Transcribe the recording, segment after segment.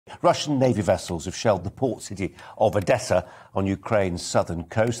Russian Navy vessels have shelled the port city of Odessa on Ukraine's southern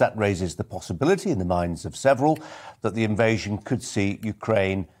coast. That raises the possibility in the minds of several that the invasion could see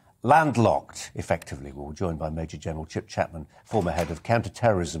Ukraine landlocked, effectively. We're joined by Major General Chip Chapman, former head of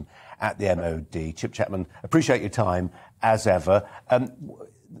counter-terrorism at the MOD. Chip Chapman, appreciate your time, as ever.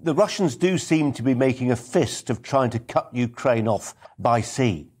 The Russians do seem to be making a fist of trying to cut Ukraine off by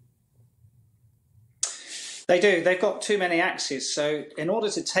sea. They do. They've got too many axes. So in order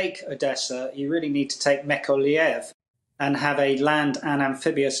to take Odessa, you really need to take Mykolaiv and have a land and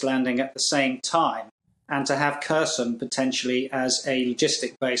amphibious landing at the same time, and to have Kherson potentially as a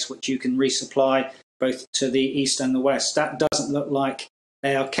logistic base which you can resupply both to the east and the west. That doesn't look like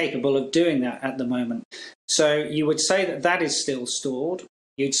they are capable of doing that at the moment. So you would say that that is still stalled.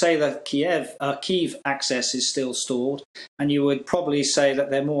 You'd say that Kyiv access is still stalled, and you would probably say that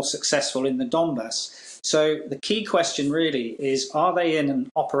they're more successful in the Donbass. So the key question really is, are they in an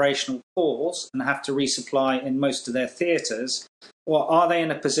operational pause and have to resupply in most of their theatres, or are they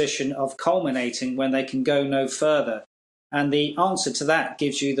in a position of culminating when they can go no further? And the answer to that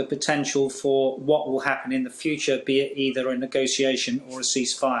gives you the potential for what will happen in the future, be it either a negotiation or a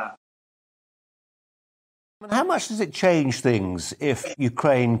ceasefire. How much does it change things if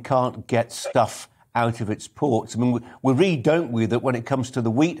Ukraine can't get stuff out of its ports? I mean, we read, don't we, that when it comes to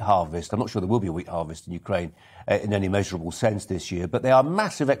the wheat harvest, I'm not sure there will be a wheat harvest in Ukraine in any measurable sense this year, but they are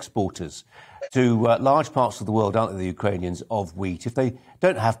massive exporters to large parts of the world, aren't they, the Ukrainians, of wheat. If they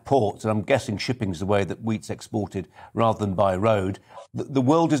don't have ports, and I'm guessing shipping is the way that wheat's exported rather than by road, the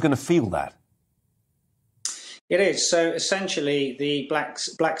world is going to feel that. It is. So essentially the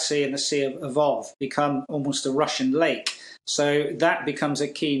Black Sea and the Sea of Azov become almost a Russian lake. So that becomes a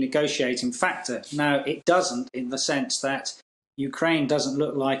key negotiating factor. Now, it doesn't, in the sense that Ukraine doesn't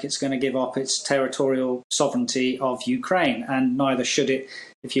look like it's going to give up its territorial sovereignty of Ukraine, and neither should it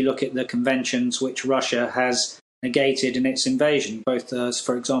if you look at the conventions which Russia has negated in its invasion, both as,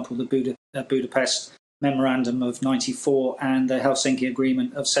 for example, the Budapest Memorandum of 94 and the Helsinki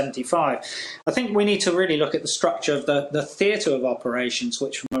Agreement of 75. I think we need to really look at the structure of the theatre of operations,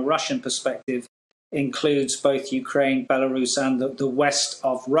 which from a Russian perspective includes both Ukraine, Belarus and the west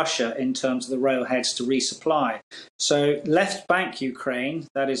of Russia in terms of the railheads to resupply. So left bank Ukraine,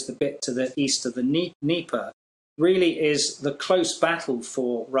 that is the bit to the east of the Dnieper, really is the close battle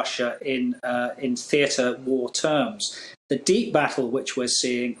for Russia in theatre war terms. The deep battle which we're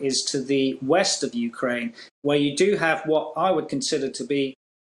seeing is to the west of Ukraine, where you do have what I would consider to be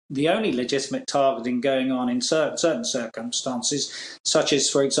the only legitimate targeting going on in certain circumstances, such as,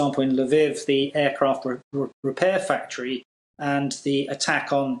 for example, in Lviv, the aircraft repair factory, and the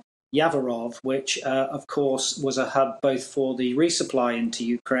attack on Yavorov, which, of course, was a hub both for the resupply into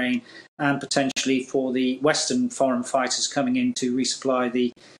Ukraine and potentially for the Western foreign fighters coming in to resupply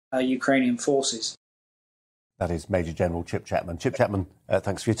the Ukrainian forces. That is Major General Chip Chapman. Chip Chapman,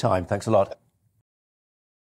 thanks for your time. Thanks a lot.